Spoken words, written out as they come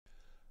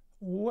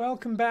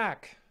Welcome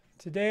back.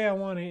 Today I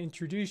want to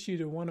introduce you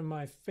to one of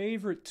my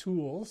favorite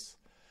tools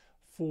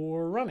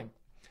for running.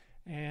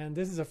 And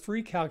this is a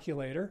free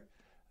calculator,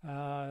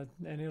 and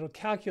it'll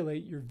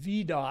calculate your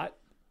VDOT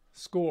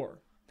score.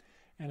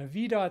 And a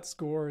VDOT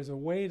score is a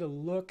way to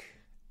look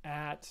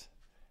at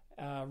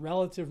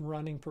relative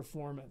running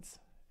performance.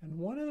 And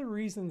one of the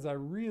reasons I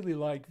really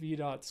like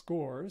VDOT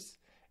scores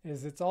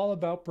is it's all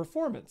about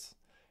performance.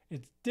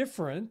 It's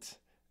different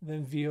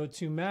than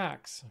VO2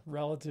 max,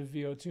 relative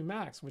VO2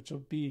 max, which will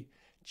be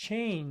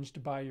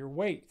changed by your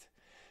weight.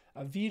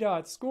 A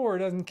VDOT score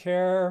doesn't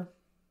care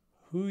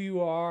who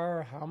you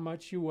are, how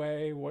much you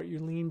weigh, what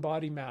your lean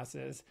body mass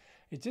is.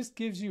 It just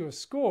gives you a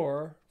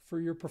score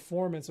for your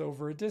performance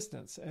over a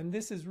distance. And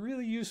this is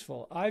really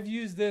useful. I've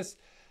used this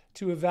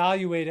to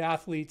evaluate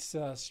athletes'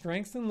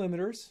 strengths and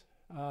limiters,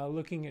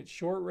 looking at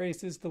short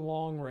races to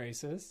long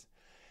races.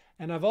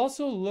 And I've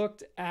also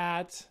looked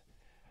at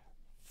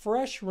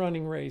fresh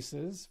running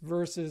races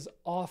versus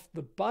off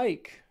the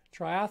bike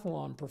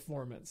triathlon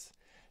performance.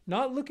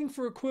 Not looking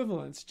for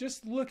equivalence,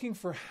 just looking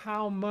for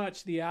how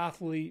much the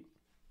athlete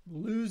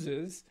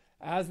loses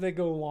as they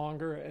go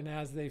longer and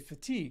as they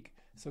fatigue.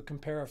 So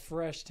compare a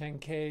fresh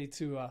 10K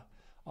to a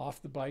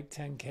off the bike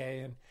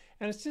 10K. And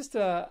it's just,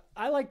 I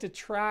like to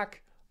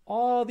track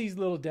all these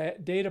little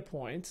data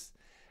points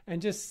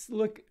and just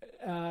look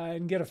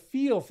and get a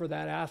feel for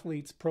that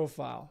athlete's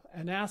profile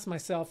and ask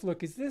myself,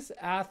 look, is this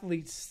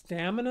athlete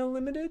stamina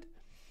limited,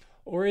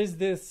 or is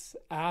this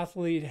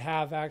athlete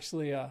have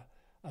actually a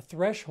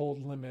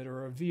threshold limit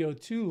or a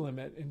VO2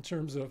 limit in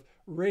terms of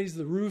raise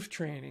the roof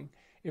training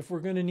if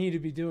we're going to need to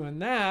be doing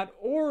that?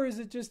 Or is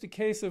it just a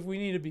case of we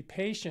need to be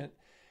patient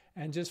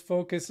and just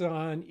focus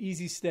on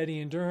easy,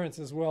 steady endurance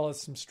as well as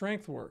some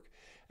strength work?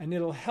 And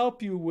it'll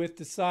help you with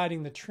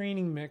deciding the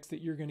training mix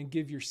that you're going to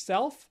give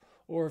yourself,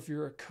 or if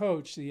you're a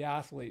coach, the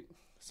athlete.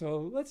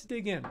 So let's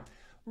dig in.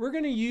 We're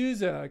going to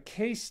use a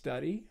case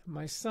study.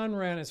 My son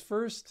ran his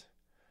first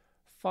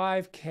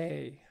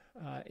 5K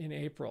in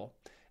April.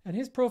 And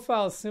his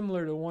profile is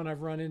similar to one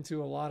I've run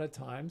into a lot of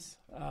times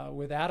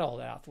with adult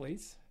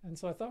athletes. And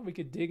so I thought we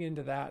could dig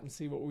into that and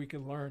see what we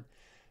could learn.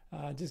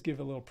 Just give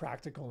a little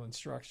practical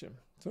instruction.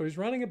 So he's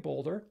running at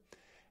Boulder,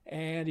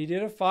 and he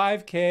did a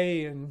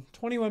 5K in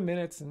 21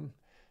 minutes and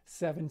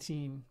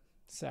 17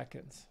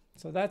 seconds.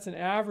 So that's an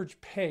average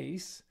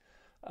pace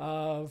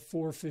of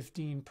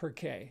 4:15 per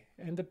K.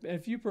 And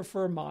if you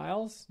prefer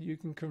miles, you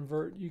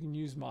can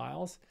use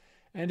miles.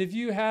 And if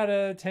you had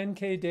a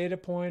 10K data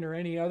point or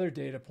any other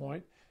data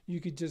point, you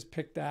could just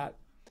pick that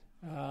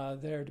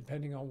there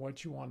depending on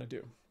what you want to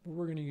do. But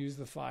we're going to use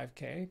the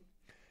 5K.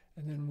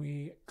 And then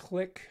we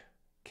click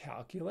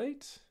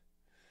calculate.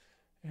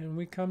 And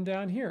we come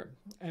down here.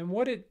 And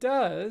what it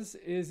does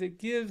is it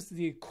gives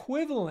the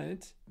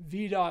equivalent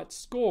VDOT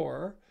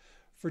score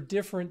for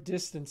different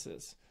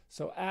distances.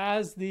 So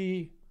as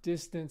the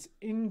distance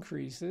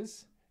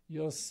increases,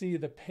 you'll see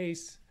the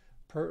pace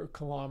per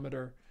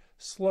kilometer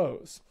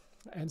slows.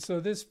 And so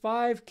this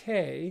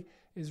 5K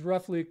is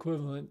roughly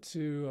equivalent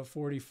to a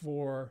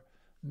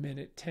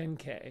 44-minute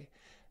 10K.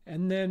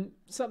 And then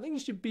something you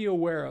should be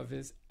aware of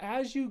is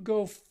as you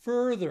go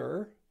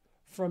further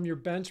from your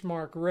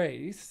benchmark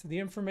race, the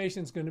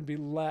information is going to be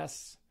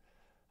less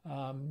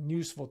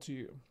useful to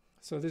you.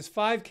 So this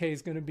 5K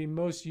is going to be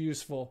most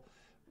useful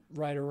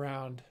right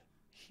around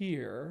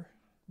here,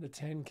 the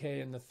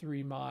 10K and the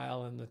 3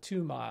 mile and the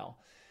 2 mile.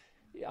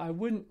 I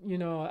wouldn't,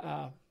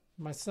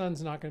 my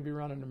son's not going to be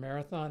running a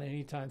marathon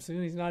anytime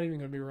soon. He's not even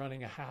going to be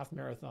running a half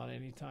marathon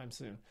anytime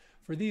soon.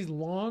 For these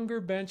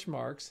longer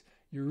benchmarks,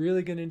 you're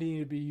really going to need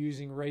to be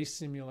using race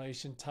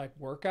simulation type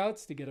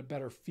workouts to get a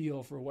better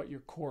feel for what your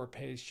core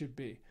pace should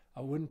be.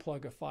 I wouldn't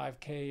plug a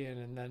 5K in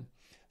and then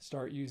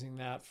start using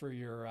that for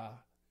your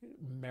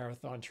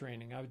marathon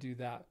training. I would do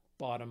that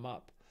bottom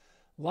up.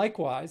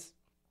 Likewise,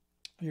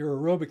 your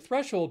aerobic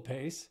threshold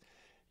pace,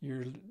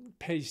 your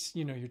pace,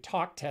 your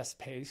talk test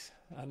pace,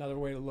 another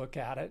way to look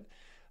at it,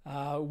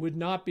 would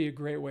not be a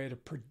great way to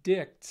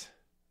predict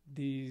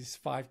these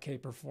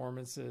 5K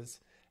performances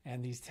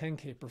and these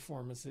 10K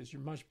performances.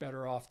 You're much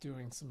better off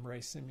doing some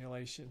race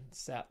simulation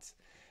sets.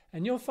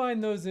 And you'll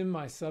find those in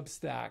my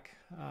Substack.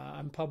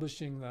 I'm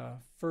publishing the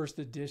first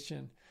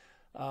edition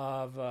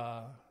of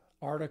an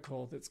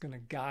article that's going to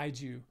guide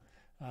you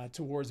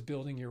towards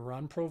building your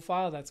run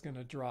profile. That's going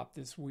to drop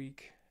this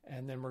week.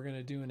 And then we're going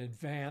to do an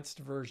advanced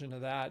version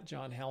of that.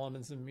 John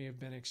Hellemans and me have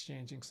been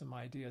exchanging some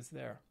ideas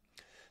there.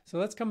 So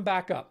let's come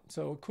back up.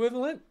 So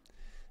equivalent.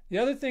 The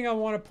other thing I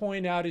want to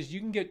point out is you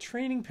can get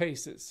training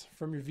paces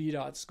from your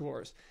VDOT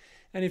scores.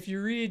 And if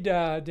you read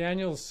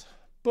Daniel's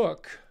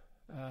book,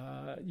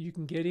 you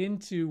can get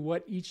into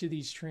what each of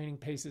these training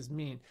paces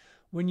mean.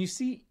 When you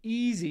see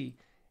easy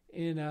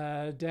in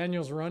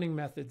Daniel's running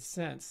method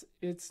sense,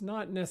 it's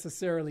not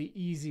necessarily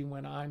easy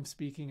when I'm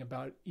speaking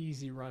about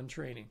easy run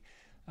training.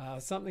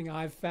 Something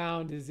I've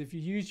found is if you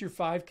use your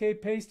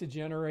 5K pace to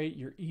generate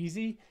your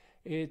easy,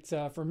 it's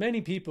for many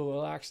people,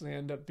 it'll actually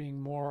end up being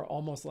more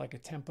almost like a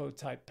tempo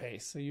type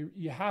pace. So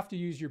you have to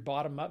use your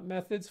bottom up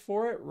methods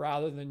for it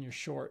rather than your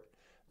short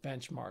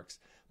benchmarks.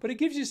 But it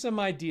gives you some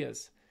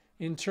ideas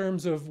in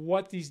terms of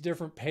what these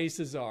different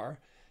paces are.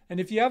 And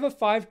if you have a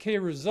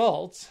 5K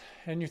result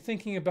and you're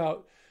thinking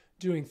about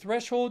doing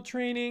threshold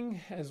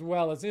training as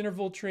well as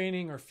interval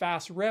training or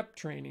fast rep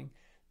training,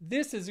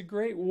 this is a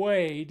great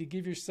way to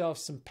give yourself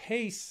some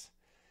pace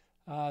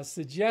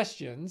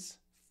suggestions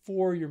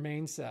for your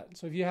main set.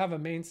 So if you have a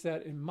main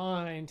set in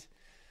mind,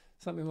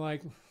 something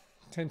like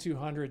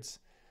 10-200s,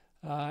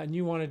 and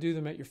you want to do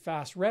them at your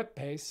fast rep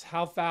pace,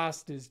 how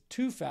fast is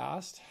too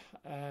fast,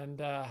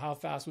 and how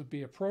fast would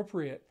be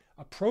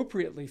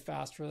appropriately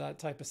fast for that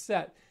type of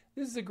set.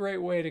 This is a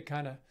great way to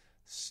kind of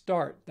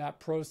start that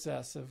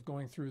process of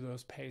going through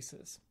those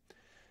paces.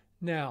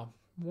 Now,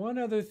 one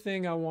other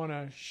thing I want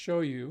to show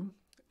you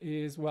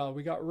is, well,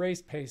 we got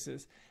race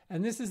paces,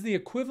 and this is the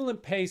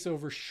equivalent pace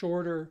over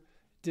shorter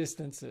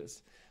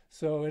distances.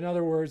 So in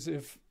other words,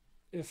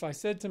 if I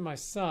said to my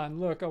son,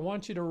 look, I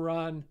want you to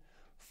run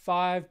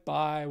 5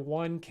 by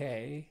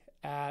 1K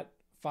at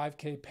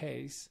 5K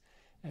pace,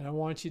 and I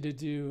want you to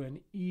do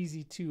an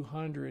easy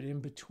 200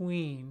 in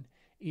between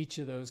each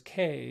of those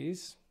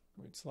Ks,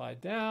 we'd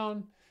slide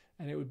down,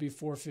 and it would be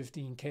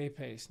 4:15K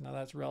pace. Now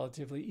that's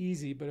relatively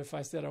easy, but if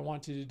I said I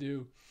want you to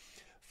do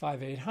 5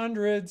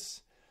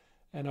 800s,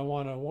 and I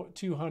want a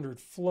 200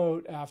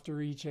 float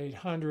after each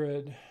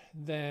 800,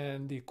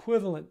 then the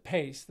equivalent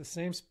pace, the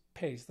same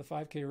pace, the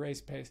 5K race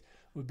pace,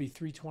 would be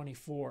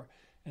 3:24.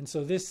 And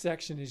so this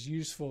section is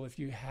useful if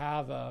you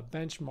have a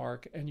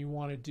benchmark and you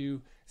want to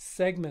do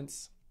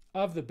segments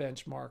of the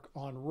benchmark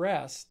on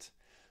rest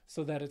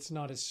so that it's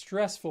not as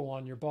stressful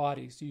on your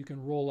body. So you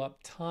can roll up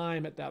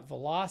time at that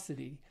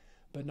velocity,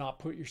 but not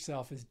put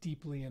yourself as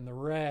deeply in the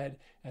red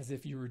as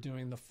if you were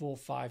doing the full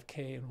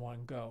 5K in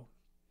one go.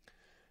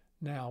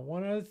 Now,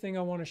 one other thing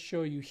I want to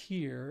show you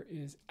here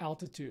is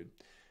altitude.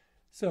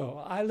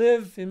 So I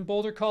live in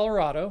Boulder,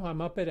 Colorado. I'm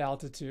up at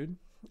altitude,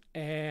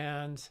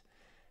 and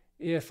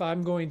if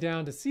I'm going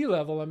down to sea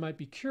level, I might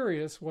be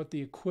curious what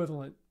the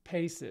equivalent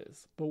pace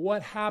is. But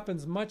what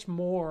happens much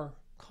more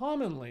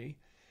commonly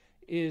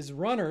is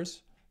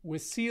runners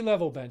with sea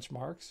level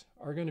benchmarks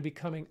are going to be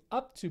coming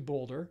up to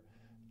Boulder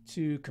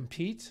to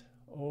compete,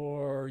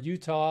 or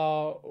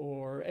Utah,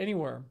 or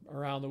anywhere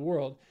around the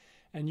world.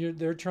 And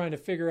they're trying to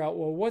figure out,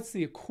 well, what's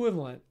the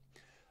equivalent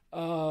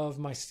of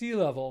my sea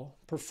level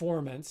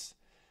performance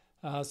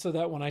so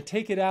that when I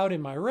take it out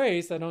in my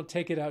race, I don't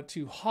take it out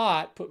too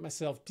hot, put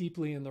myself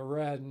deeply in the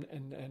red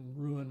and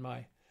ruin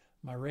my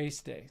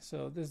race day.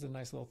 So this is a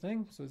nice little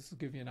thing. So this will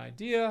give you an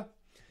idea.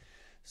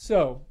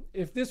 So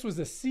if this was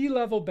a sea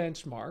level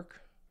benchmark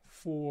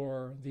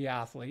for the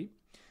athlete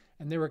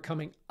and they were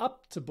coming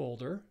up to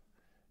Boulder,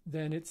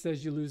 then it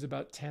says you lose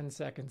about 10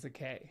 seconds a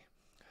K.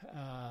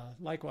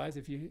 Likewise,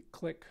 if you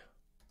click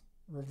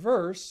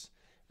reverse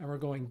and we're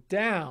going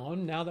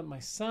down, now that my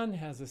son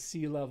has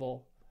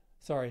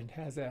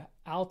has an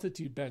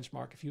altitude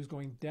benchmark, if he was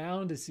going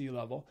down to sea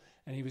level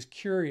and he was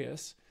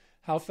curious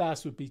how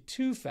fast would be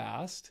too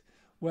fast,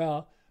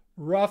 well,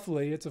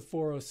 roughly it's a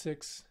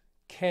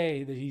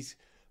 406K that he's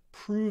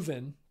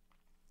proven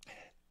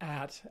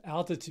at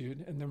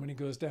altitude, and then when he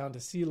goes down to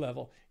sea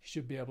level, he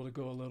should be able to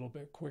go a little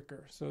bit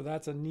quicker. So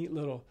that's a neat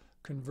little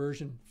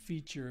conversion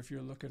feature if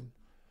you're looking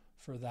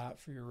for that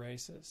for your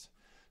races.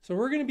 So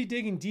we're going to be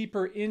digging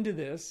deeper into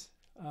this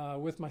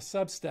with my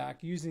Substack,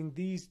 using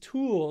these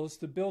tools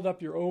to build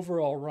up your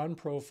overall run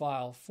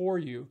profile for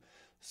you,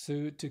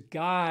 so to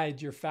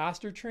guide your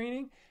faster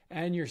training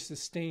and your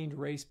sustained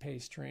race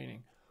pace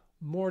training.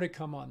 More to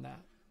come on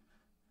that.